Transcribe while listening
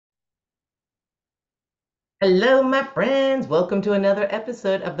Hello, my friends. Welcome to another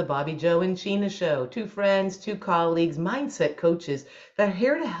episode of the Bobbi Jo and Sheena Show. Two friends, two colleagues, mindset coaches that are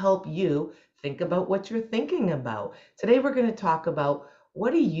here to help you think about what you're thinking about. Today, we're going to talk about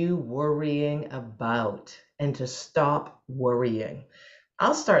what are you worrying about and to stop worrying.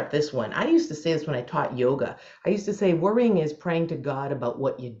 I'll start this one. I used to say this when I taught yoga. I used to say worrying is praying to God about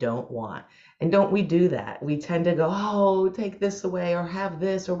what you don't want. And don't we do that? We tend to go, oh, take this away or have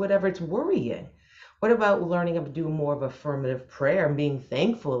this or whatever. It's worrying. What about learning to do more of affirmative prayer and being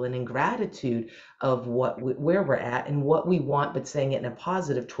thankful and in gratitude of where we're at and what we want, but saying it in a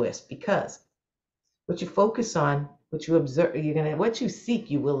positive twist? Because what you focus on, what you observe, what you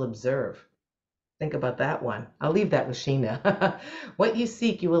seek, you will observe. Think about that one. I'll leave that with Sheena. What you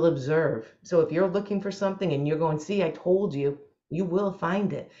seek, you will observe. So if you're looking for something and you're going, see, I told you, you will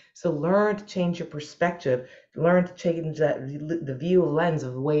find it. So learn to change your perspective. Learn to change the view lens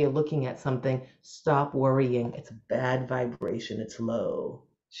of the way you're looking at something. Stop worrying. It's a bad vibration. It's low.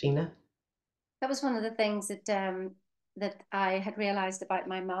 Sheena? That was one of the things that I had realized about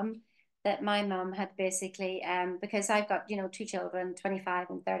my mum, that my mum had basically because I've got, two children, 25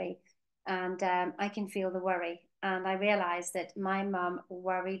 and 30, and I can feel the worry. And I realized that my mum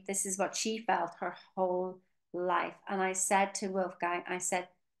worried. This is what she felt her whole life. And I said to Wolfgang, I said,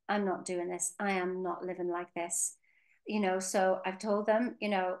 I'm not doing this. I am not living like this. So I've told them,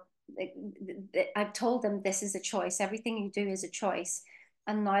 I've told them this is a choice. Everything you do is a choice,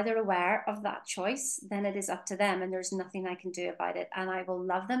 and now they're aware of that choice, then it is up to them, and there's nothing I can do about it. And I will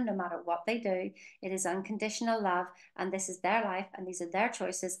love them no matter what they do. It is unconditional love, and this is their life, and these are their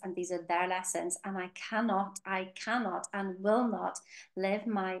choices, and these are their lessons. And I cannot, and will not live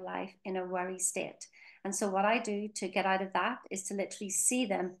my life in a worry state. And so, what I do to get out of that is to literally see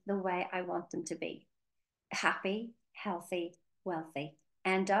them the way I want them to be: happy, healthy, wealthy.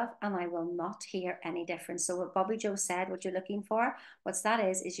 End of, and I will not hear any difference. So what Bobbi Jo said, what you're looking for, what's that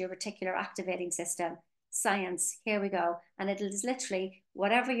is your reticular activating system. Science, here we go. And it is literally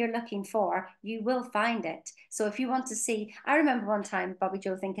whatever you're looking for, you will find it. So if you want to see, I remember one time Bobbi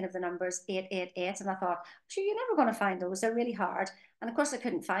Jo thinking of the numbers 888, and I thought, sure, you're never going to find those. They're really hard. And of course, I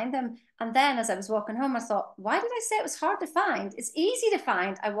couldn't find them. And then as I was walking home, I thought, why did I say it was hard to find? It's easy to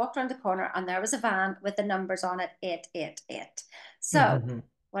find. I walked around the corner and there was a van with the numbers on it, 888. So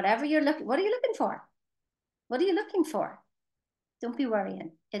whatever you're looking, what are you looking for? What are you looking for? Don't be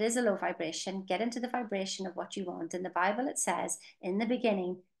worrying. It is a low vibration. Get into the vibration of what you want. In the Bible, it says, in the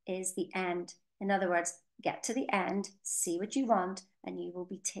beginning is the end. In other words, get to the end, see what you want, and you will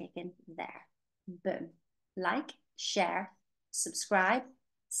be taken there. Boom. Like, share, subscribe,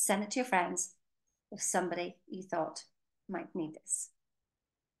 send it to your friends if somebody you thought might need this.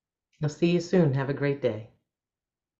 I'll see you soon. Have a great day.